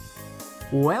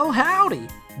Well, howdy!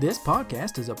 This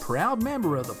podcast is a proud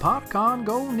member of the Podicon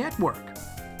Go network.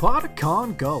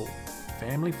 Podicon Go,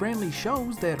 family-friendly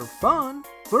shows that are fun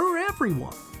for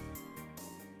everyone.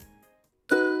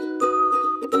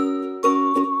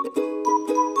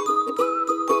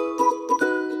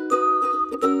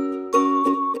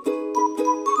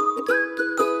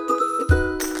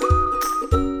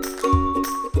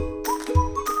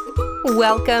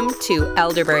 Welcome to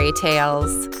Elderberry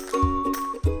Tales.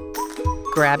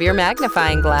 Grab your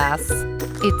magnifying glass.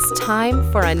 It's time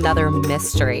for another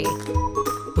mystery.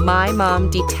 My Mom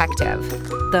Detective,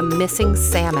 The Missing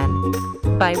Salmon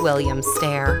by William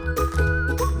Stair.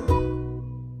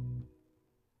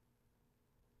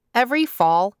 Every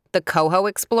fall, the Coho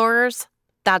Explorers,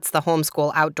 that's the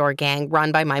homeschool outdoor gang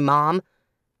run by my mom,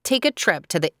 take a trip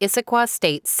to the Issaquah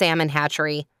State Salmon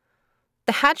Hatchery.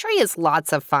 The hatchery is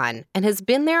lots of fun and has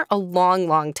been there a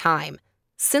long time,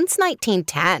 since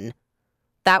 1910.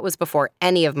 That was before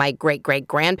any of my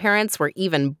great-great-grandparents were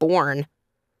even born.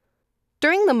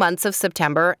 During the months of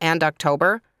September and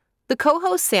October, the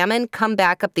coho salmon come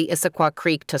back up the Issaquah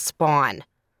Creek to spawn.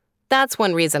 That's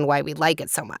one reason why we like it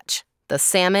so much. The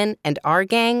salmon and our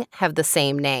gang have the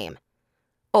same name.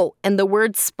 Oh, and the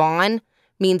word spawn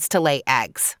means to lay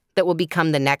eggs that will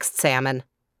become the next salmon.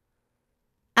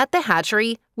 At the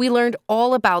hatchery, we learned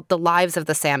all about the lives of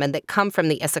the salmon that come from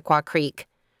the Issaquah Creek.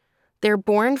 They're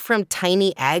born from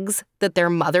tiny eggs that their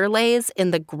mother lays in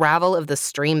the gravel of the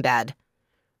stream bed.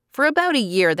 For about a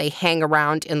year, they hang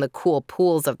around in the cool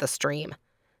pools of the stream.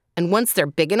 And once they're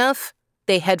big enough,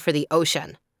 they head for the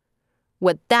ocean.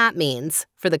 What that means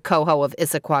for the coho of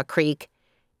Issaquah Creek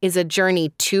is a journey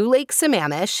to Lake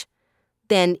Sammamish,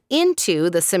 then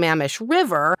into the Sammamish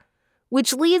River,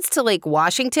 which leads to Lake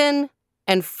Washington,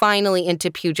 and finally into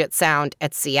Puget Sound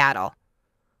at Seattle.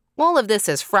 All of this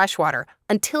is freshwater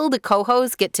until the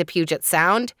cohos get to Puget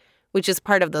Sound, which is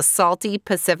part of the salty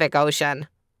Pacific Ocean.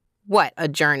 What a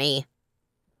journey.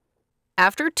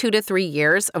 After 2 to 3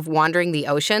 years of wandering the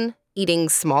ocean, eating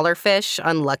smaller fish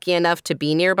unlucky enough to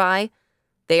be nearby,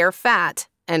 they are fat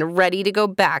and ready to go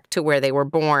back to where they were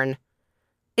born.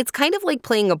 It's kind of like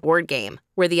playing a board game,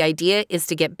 where the idea is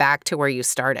to get back to where you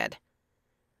started.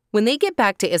 When they get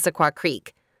back to Issaquah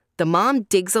Creek, the mom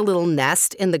digs a little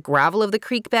nest in the gravel of the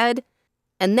creek bed,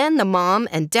 and then the mom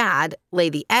and dad lay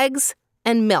the eggs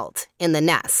and milt in the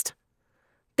nest.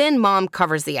 Then mom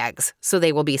covers the eggs so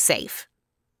they will be safe.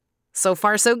 So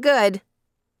far, so good.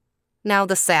 Now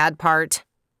the sad part.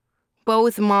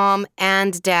 Both mom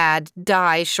and dad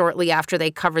die shortly after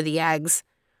they cover the eggs,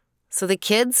 so the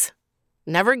kids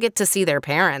never get to see their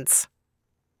parents.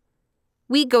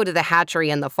 We go to the hatchery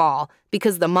in the fall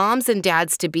because the moms and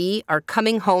dads-to-be are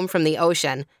coming home from the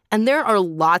ocean, and there are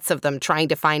lots of them trying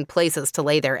to find places to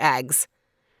lay their eggs.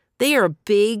 They are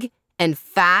big and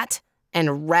fat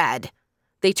and red.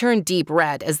 They turn deep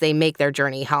red as they make their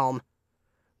journey home.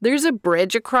 There's a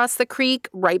bridge across the creek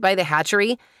right by the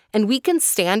hatchery, and we can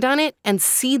stand on it and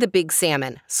see the big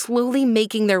salmon slowly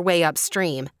making their way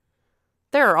upstream.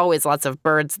 There are always lots of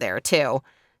birds there, too,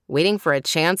 waiting for a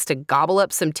chance to gobble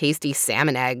up some tasty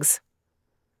salmon eggs.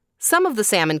 Some of the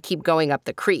salmon keep going up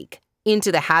the creek, into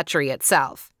the hatchery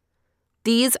itself.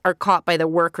 These are caught by the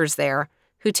workers there,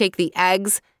 who take the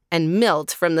eggs and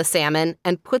milt from the salmon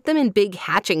and put them in big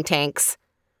hatching tanks.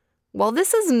 While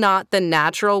this is not the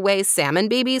natural way salmon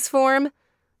babies form,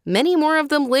 many more of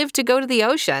them live to go to the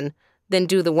ocean than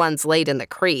do the ones laid in the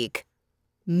creek.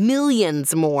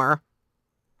 Millions more.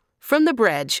 From the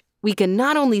bridge, we can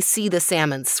not only see the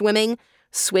salmon swimming,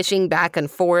 swishing back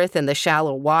and forth in the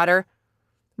shallow water,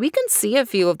 we can see a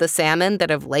few of the salmon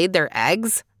that have laid their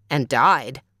eggs and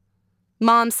died.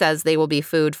 Mom says they will be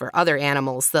food for other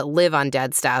animals that live on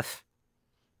dead stuff.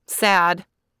 Sad.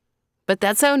 But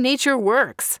that's how nature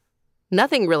works.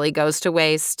 Nothing really goes to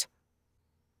waste.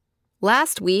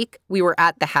 Last week, we were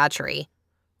at the hatchery.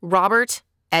 Robert,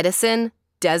 Edison,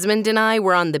 Desmond, and I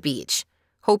were on the beach,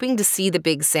 hoping to see the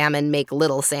big salmon make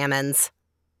little salmons.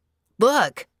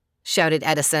 "Look," shouted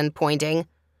Edison, pointing.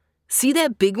 "See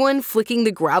that big one flicking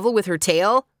the gravel with her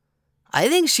tail? I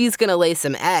think she's gonna lay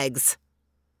some eggs."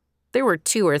 There were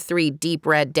 2 or 3 deep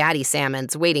red daddy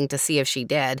salmons waiting to see if she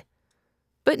did.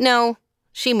 But no,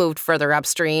 she moved further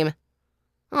upstream.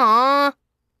 "Aw,"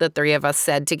 the 3 of us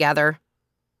said together.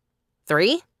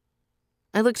 3?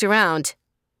 I looked around.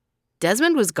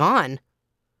 Desmond was gone.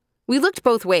 We looked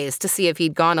both ways to see if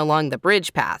he'd gone along the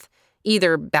bridge path,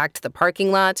 either back to the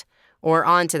parking lot or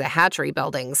on to the hatchery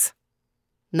buildings.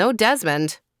 No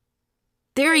Desmond.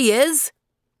 "There he is!"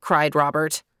 cried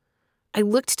Robert. I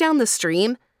looked down the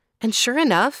stream, and sure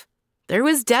enough, there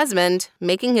was Desmond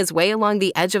making his way along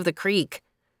the edge of the creek.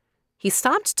 He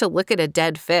stopped to look at a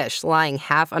dead fish lying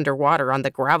half underwater on the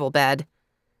gravel bed.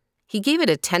 He gave it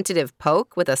a tentative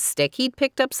poke with a stick he'd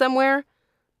picked up somewhere,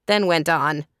 then went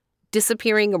on,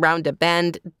 disappearing around a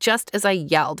bend just as I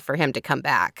yelled for him to come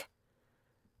back.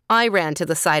 I ran to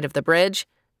the side of the bridge,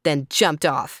 then jumped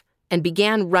off and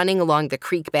began running along the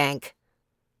creek bank.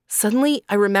 Suddenly,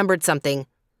 I remembered something.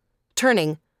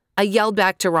 Turning, I yelled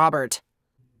back to Robert.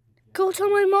 "Go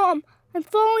tell my mom. I'm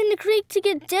following the creek to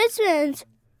get Desmond."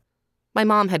 My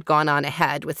mom had gone on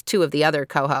ahead with 2 of the other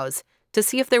cohos to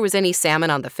see if there was any salmon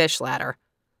on the fish ladder.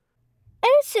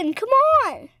 "Edison, come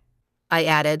on," I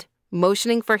added,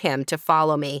 motioning for him to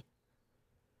follow me.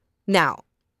 Now,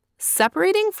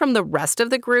 separating from the rest of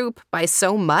the group by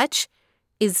so much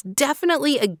is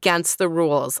definitely against the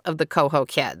rules of the coho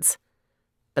kids.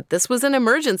 But this was an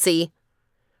emergency.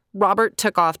 Robert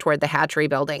took off toward the hatchery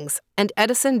buildings, and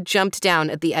Edison jumped down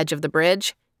at the edge of the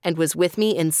bridge and was with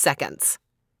me in seconds.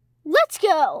 "Let's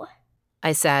go,"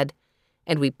 I said,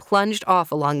 and we plunged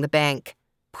off along the bank,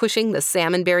 pushing the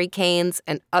salmonberry canes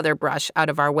and other brush out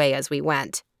of our way as we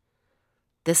went.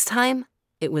 This time,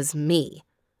 it was me,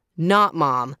 not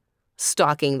Mom,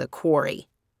 stalking the quarry.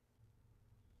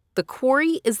 The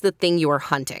quarry is the thing you are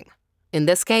hunting. In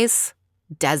this case,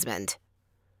 Desmond.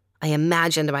 I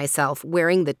imagined myself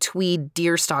wearing the tweed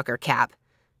deerstalker cap,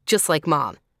 just like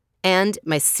Mom, and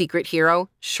my secret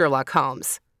hero, Sherlock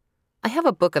Holmes. I have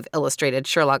a book of illustrated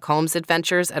Sherlock Holmes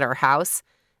adventures at our house,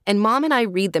 and Mom and I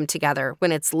read them together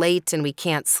when it's late and we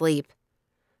can't sleep.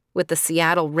 With the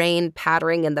Seattle rain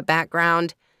pattering in the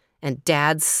background and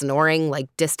Dad snoring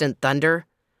like distant thunder,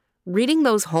 reading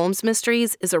those Holmes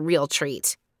mysteries is a real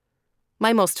treat.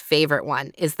 My most favorite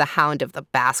one is The Hound of the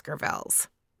Baskervilles.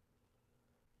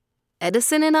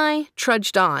 Edison and I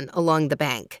trudged on along the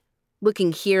bank,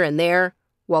 looking here and there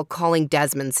while calling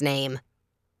Desmond's name.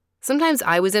 Sometimes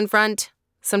I was in front,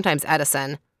 sometimes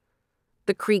Edison.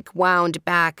 The creek wound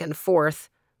back and forth,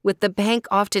 with the bank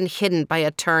often hidden by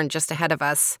a turn just ahead of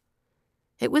us.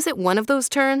 It was at one of those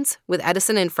turns, with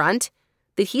Edison in front,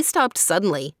 that he stopped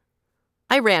suddenly.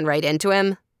 I ran right into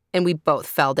him, and we both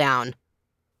fell down.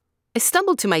 I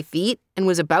stumbled to my feet and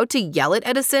was about to yell at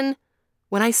Edison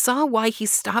when I saw why he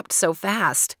stopped so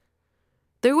fast.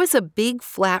 There was a big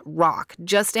flat rock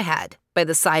just ahead by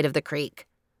the side of the creek.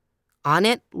 On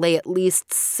it lay at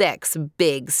least 6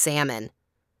 big salmon.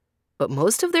 But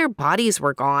most of their bodies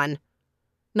were gone.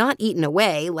 Not eaten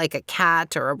away like a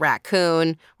cat or a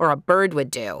raccoon or a bird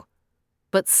would do,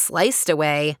 but sliced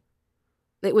away.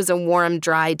 It was a warm,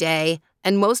 dry day,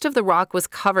 and most of the rock was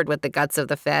covered with the guts of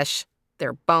the fish,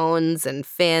 their bones and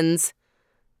fins,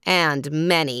 and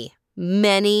many,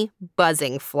 many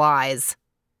buzzing flies.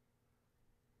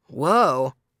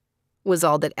 "Whoa," was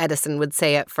all that Edison would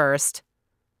say at first.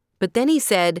 But then he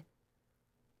said,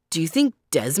 "Do you think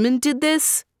Desmond did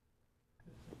this?"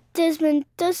 "Desmond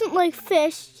doesn't like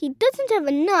fish, he doesn't have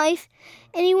a knife,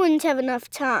 and he wouldn't have enough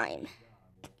time.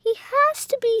 He has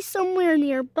to be somewhere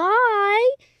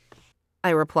nearby," I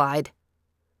replied.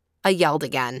 I yelled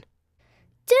again.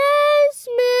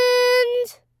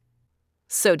 "Desmond!"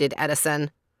 So did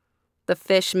Edison. The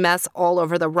fish mess all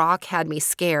over the rock had me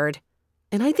scared,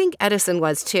 and I think Edison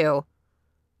was too.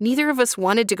 Neither of us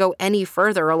wanted to go any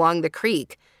further along the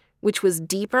creek, which was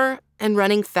deeper and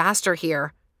running faster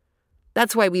here.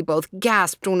 That's why we both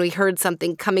gasped when we heard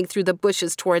something coming through the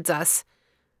bushes towards us.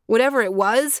 Whatever it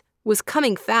was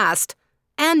coming fast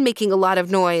and making a lot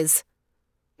of noise.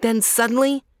 Then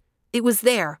suddenly, it was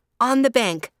there, on the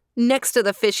bank, next to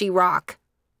the fishy rock.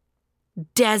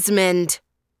 Desmond.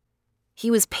 He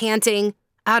was panting,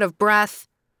 out of breath.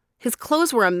 His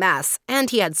clothes were a mess, and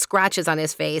he had scratches on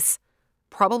his face,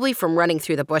 probably from running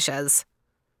through the bushes.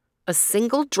 A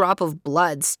single drop of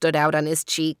blood stood out on his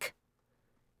cheek.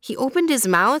 He opened his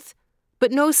mouth,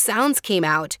 but no sounds came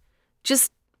out,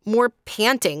 just more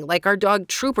panting like our dog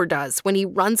Trooper does when he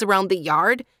runs around the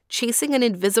yard chasing an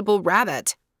invisible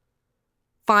rabbit.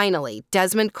 Finally,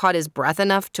 Desmond caught his breath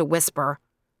enough to whisper,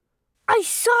 "I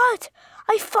saw it!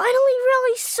 I finally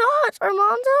really saw it,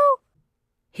 Armando!"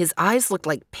 His eyes looked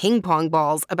like ping pong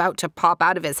balls about to pop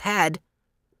out of his head.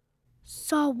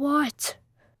 "Saw what?"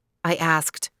 I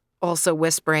asked, also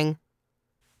whispering.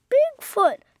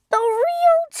 "Bigfoot! The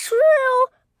real, true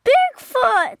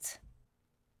Bigfoot!"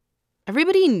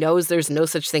 Everybody knows there's no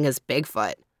such thing as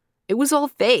Bigfoot. It was all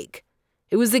fake.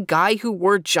 It was a guy who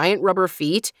wore giant rubber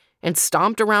feet and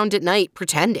stomped around at night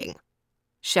pretending,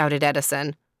 shouted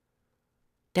Edison.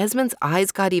 Desmond's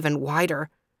eyes got even wider,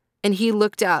 and he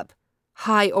looked up,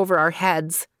 high over our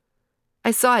heads.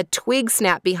 I saw a twig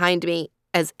snap behind me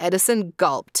as Edison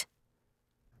gulped.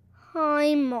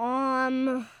 "Hi,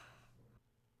 Mom."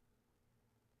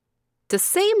 To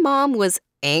say Mom was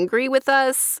angry with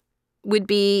us would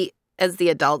be, as the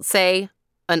adults say,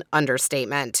 an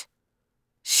understatement.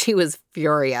 She was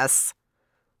furious.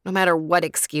 No matter what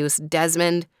excuse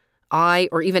Desmond, I,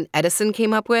 or even Edison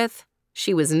came up with,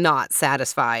 she was not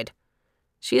satisfied.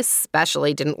 She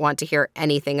especially didn't want to hear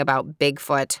anything about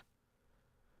Bigfoot.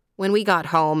 When we got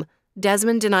home,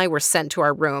 Desmond and I were sent to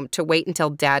our room to wait until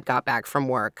Dad got back from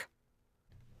work.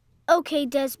 Okay,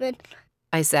 Desmond,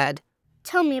 I said.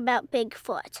 Tell me about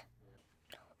Bigfoot.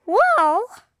 Well,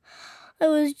 I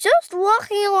was just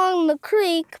walking along the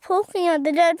creek, poking at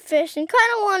the dead fish and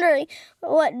kind of wondering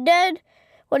what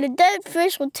a dead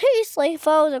fish would taste like if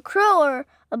I was a crow or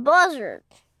a buzzard.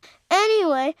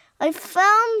 Anyway, I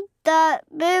found that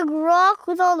big rock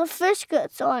with all the fish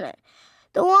guts on it.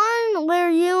 The one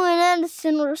where you and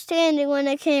Edison were standing when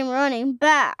I came running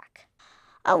back.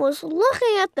 I was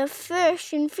looking at the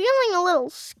fish and feeling a little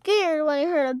scared when I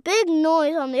heard a big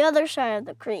noise on the other side of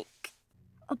the creek.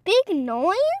 A big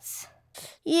noise?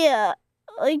 Yeah,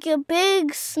 like a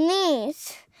big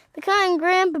sneeze. The kind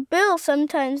Grandpa Bill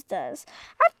sometimes does.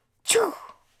 Achoo!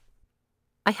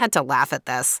 I had to laugh at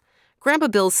this. Grandpa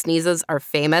Bill's sneezes are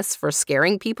famous for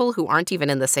scaring people who aren't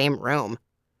even in the same room.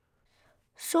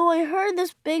 So I heard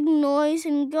this big noise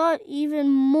and got even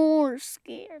more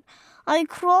scared. I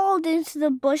crawled into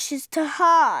the bushes to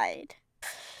hide.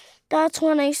 That's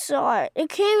when I saw it. It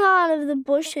came out of the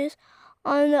bushes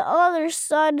on the other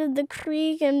side of the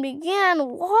creek and began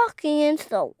walking into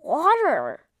the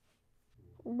water.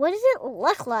 What does it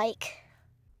look like?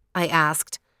 I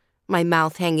asked, my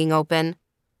mouth hanging open.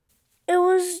 It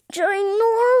was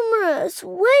ginormous,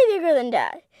 way bigger than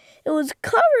Dad. It was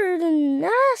covered in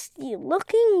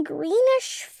nasty-looking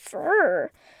greenish fur,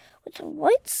 with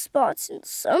white spots in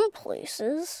some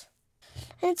places.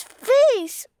 And its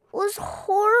face was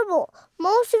horrible.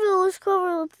 Most of it was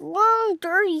covered with long,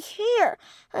 dirty hair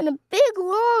and a big,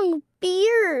 long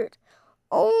beard.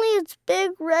 Only its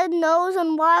big red nose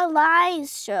and wild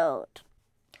eyes showed.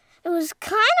 It was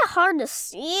kind of hard to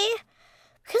see,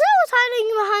 because I was hiding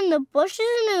behind the bushes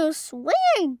and it was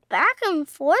swinging back and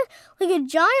forth like a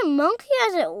giant monkey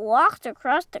as it walked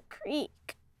across the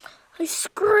creek. I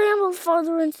scrambled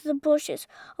farther into the bushes,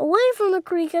 away from the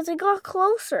creek as it got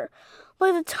closer.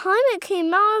 By the time it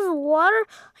came out of the water,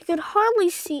 I could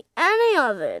hardly see any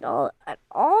of it at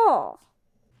all.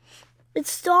 It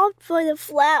stopped by the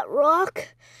flat rock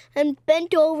and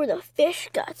bent over the fish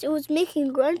guts. It was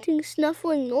making grunting,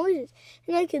 snuffling noises,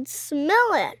 and I could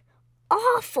smell it.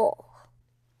 Awful.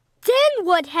 Then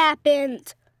what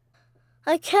happened?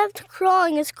 I kept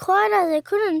crawling as quiet as I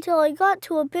could until I got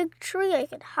to a big tree I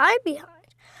could hide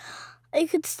behind. I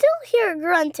could still hear it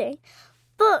grunting,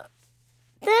 but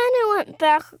then it went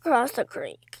back across the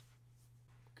creek.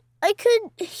 I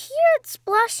could hear it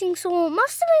splashing, so it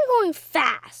must have been going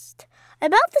fast.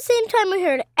 About the same time I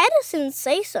heard Edison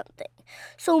say something,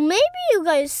 so maybe you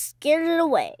guys scared it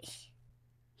away.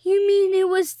 You mean it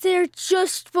was there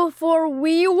just before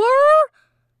we were?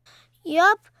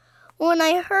 Yup. When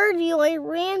I heard you, I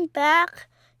ran back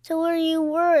to where you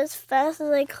were as fast as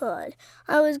I could.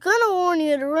 I was going to warn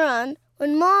you to run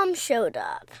when Mom showed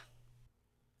up.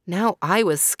 Now I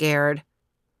was scared.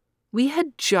 We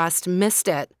had just missed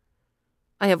it.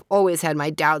 I have always had my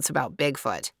doubts about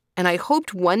Bigfoot, and I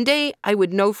hoped one day I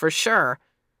would know for sure,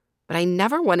 but I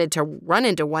never wanted to run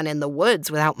into one in the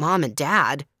woods without Mom and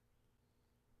Dad.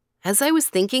 As I was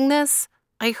thinking this,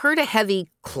 I heard a heavy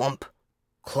clump,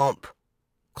 clump,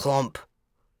 clump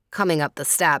coming up the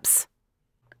steps.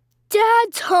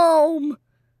 Dad's home!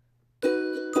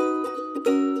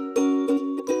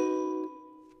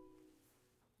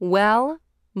 Well,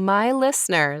 my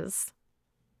listeners,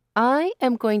 I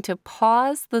am going to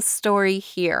pause the story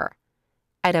here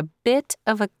at a bit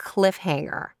of a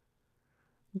cliffhanger.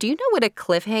 Do you know what a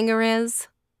cliffhanger is?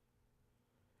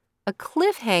 A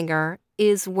cliffhanger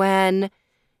is when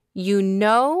you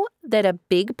know that a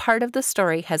big part of the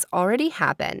story has already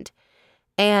happened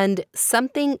and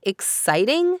something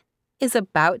exciting is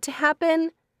about to happen,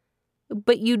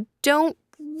 but you don't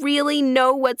really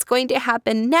know what's going to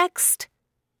happen next,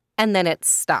 and then it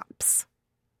stops.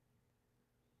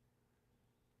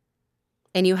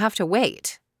 And you have to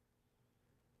wait.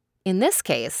 In this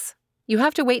case, you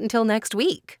have to wait until next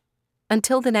week,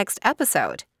 until the next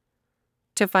episode,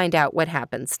 to find out what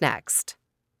happens next.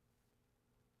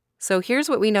 So here's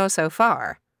what we know so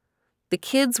far. The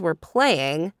kids were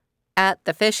playing at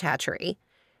the fish hatchery,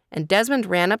 and Desmond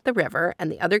ran up the river,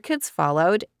 and the other kids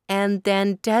followed, and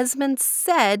then Desmond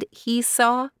said he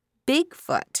saw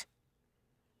Bigfoot.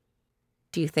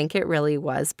 Do you think it really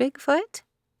was Bigfoot?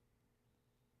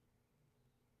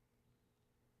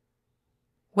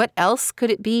 What else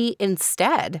could it be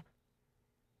instead?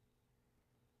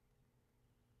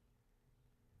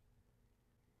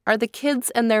 Are the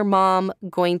kids and their mom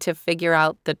going to figure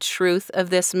out the truth of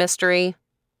this mystery?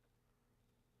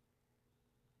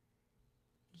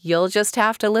 You'll just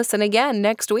have to listen again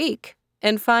next week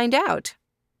and find out.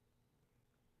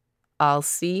 I'll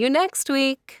see you next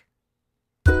week.